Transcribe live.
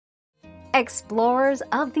Explorers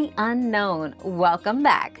of the unknown, welcome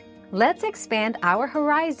back. Let's expand our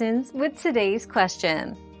horizons with today's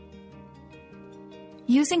question.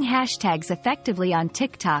 Using hashtags effectively on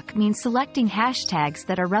TikTok means selecting hashtags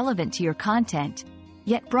that are relevant to your content,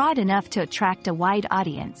 yet broad enough to attract a wide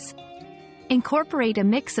audience. Incorporate a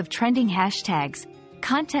mix of trending hashtags,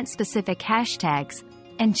 content-specific hashtags,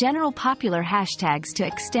 and general popular hashtags to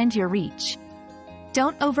extend your reach.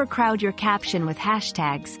 Don't overcrowd your caption with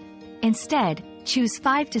hashtags. Instead, choose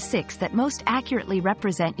 5 to 6 that most accurately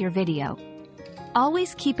represent your video.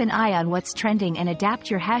 Always keep an eye on what's trending and adapt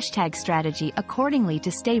your hashtag strategy accordingly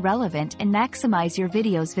to stay relevant and maximize your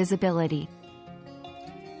video's visibility.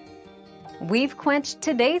 We've quenched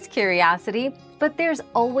today's curiosity, but there's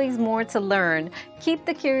always more to learn. Keep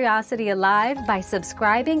the curiosity alive by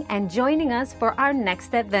subscribing and joining us for our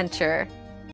next adventure.